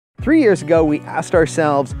3 years ago, we asked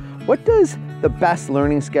ourselves, what does the best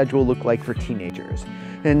learning schedule look like for teenagers?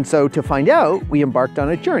 And so to find out, we embarked on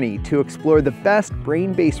a journey to explore the best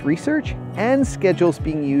brain-based research and schedules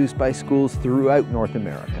being used by schools throughout North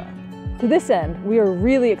America. To this end, we are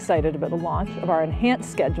really excited about the launch of our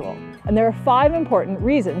enhanced schedule, and there are 5 important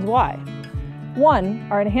reasons why. 1,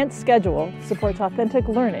 our enhanced schedule supports authentic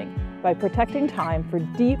learning by protecting time for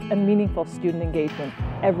deep and meaningful student engagement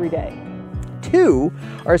every day. 2,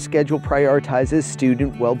 our schedule prioritizes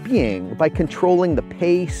student well-being by controlling the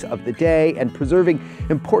pace of the day and preserving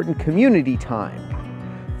important community time.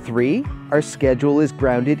 3, our schedule is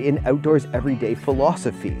grounded in outdoors everyday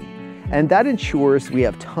philosophy, and that ensures we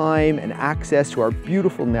have time and access to our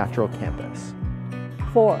beautiful natural campus.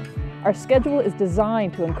 4, our schedule is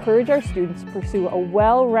designed to encourage our students to pursue a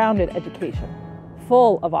well-rounded education,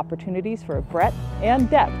 full of opportunities for a breadth and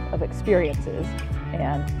depth of experiences.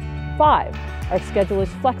 And 5, our schedule is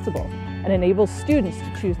flexible and enables students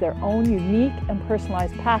to choose their own unique and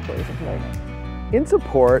personalized pathways of learning. In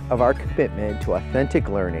support of our commitment to authentic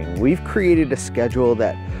learning, we've created a schedule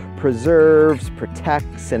that preserves,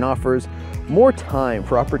 protects, and offers more time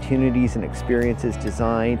for opportunities and experiences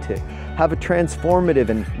designed to have a transformative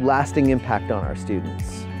and lasting impact on our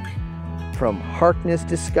students. From Harkness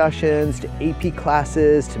discussions to AP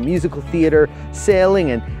classes to musical theater, sailing,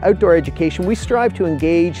 and outdoor education, we strive to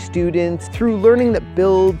engage students through learning that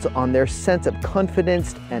builds on their sense of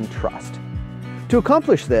confidence and trust. To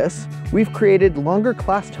accomplish this, we've created longer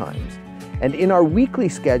class times. And in our weekly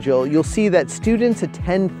schedule, you'll see that students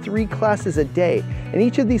attend 3 classes a day, and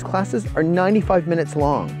each of these classes are 95 minutes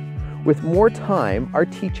long. With more time, our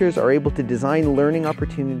teachers are able to design learning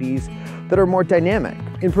opportunities that are more dynamic.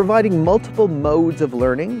 In providing multiple modes of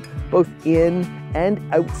learning, both in and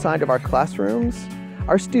outside of our classrooms,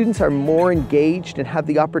 our students are more engaged and have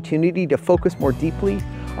the opportunity to focus more deeply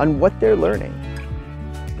on what they're learning.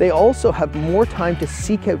 They also have more time to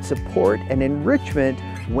seek out support and enrichment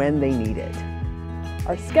when they need it.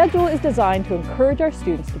 Our schedule is designed to encourage our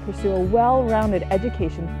students to pursue a well-rounded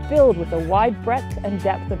education filled with a wide breadth and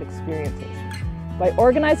depth of experiences. By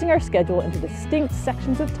organizing our schedule into distinct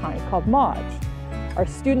sections of time called mods, our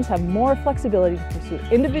students have more flexibility to pursue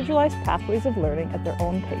individualized pathways of learning at their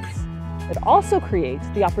own pace. It also creates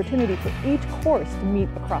the opportunity for each course to meet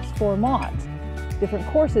across 4 mods. Different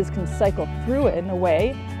courses can cycle through it in a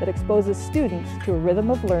way that exposes students to a rhythm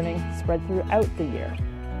of learning spread throughout the year.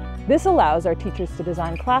 This allows our teachers to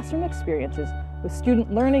design classroom experiences with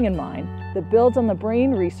student learning in mind that builds on the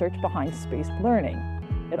brain research behind spaced learning.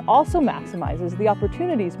 It also maximizes the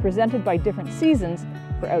opportunities presented by different seasons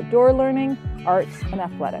for outdoor learning, arts, and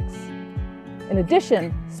athletics. In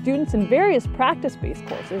addition, students in various practice-based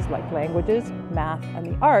courses like languages, math, and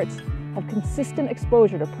the arts have consistent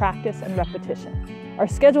exposure to practice and repetition. Our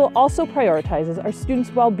schedule also prioritizes our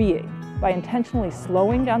students' well-being by intentionally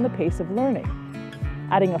slowing down the pace of learning.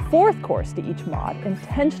 Adding a 4th course to each mod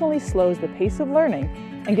intentionally slows the pace of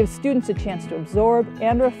learning and gives students a chance to absorb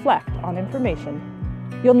and reflect on information.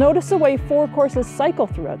 You'll notice the way 4 courses cycle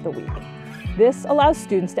throughout the week. This allows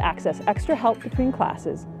students to access extra help between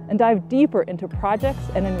classes and dive deeper into projects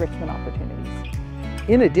and enrichment opportunities.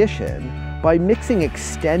 In addition, by mixing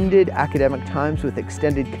extended academic times with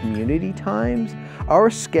extended community times, our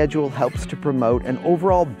schedule helps to promote an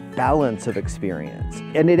overall balance of experience,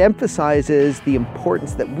 and it emphasizes the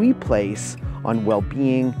importance that we place on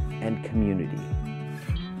well-being and community.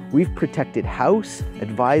 We've protected house,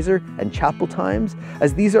 advisor, and chapel times,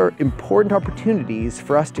 as these are important opportunities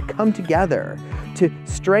for us to come together, to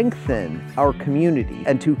strengthen our community,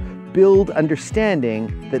 and to build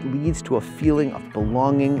understanding that leads to a feeling of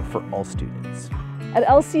belonging for all students. At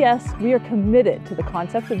LCS, we are committed to the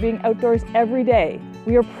concept of being outdoors every day.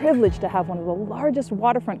 We are privileged to have one of the largest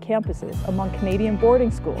waterfront campuses among Canadian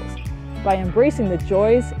boarding schools. By embracing the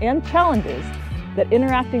joys and challenges that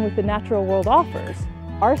interacting with the natural world offers,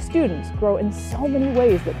 our students grow in so many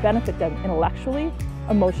ways that benefit them intellectually,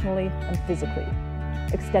 emotionally, and physically.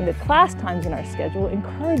 Extended class times in our schedule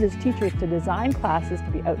encourages teachers to design classes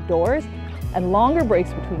to be outdoors, and longer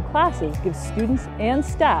breaks between classes give students and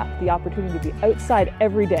staff the opportunity to be outside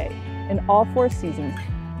every day in all 4 seasons.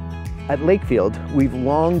 At Lakefield, we've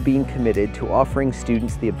long been committed to offering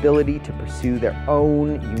students the ability to pursue their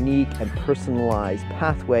own unique and personalized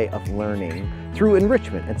pathway of learning through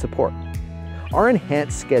enrichment and support. Our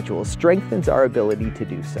enhanced schedule strengthens our ability to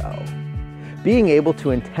do so. Being able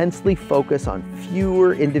to intensely focus on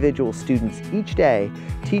fewer individual students each day,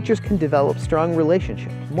 teachers can develop strong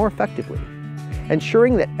relationships more effectively.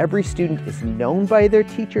 Ensuring that every student is known by their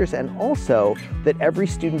teachers and also that every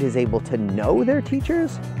student is able to know their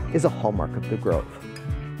teachers is a hallmark of the growth.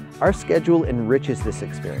 our schedule enriches this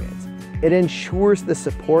experience. It ensures the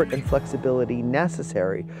support and flexibility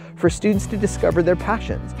necessary for students to discover their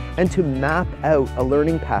passions and to map out a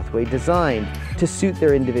learning pathway designed to suit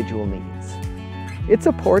their individual needs. It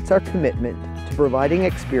supports our commitment to providing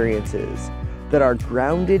experiences that are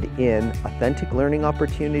grounded in authentic learning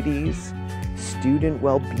opportunities, student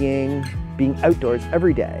well-being, being outdoors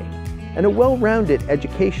every day, and a well-rounded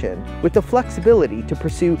education with the flexibility to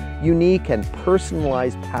pursue unique and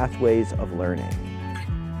personalized pathways of learning.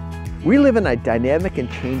 We live in a dynamic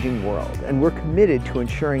and changing world, and we're committed to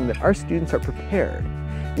ensuring that our students are prepared.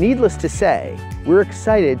 Needless to say, we're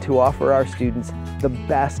excited to offer our students the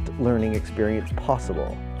best learning experience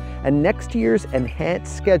possible. And next year's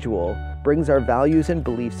enhanced schedule brings our values and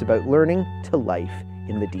beliefs about learning to life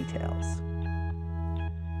in the details.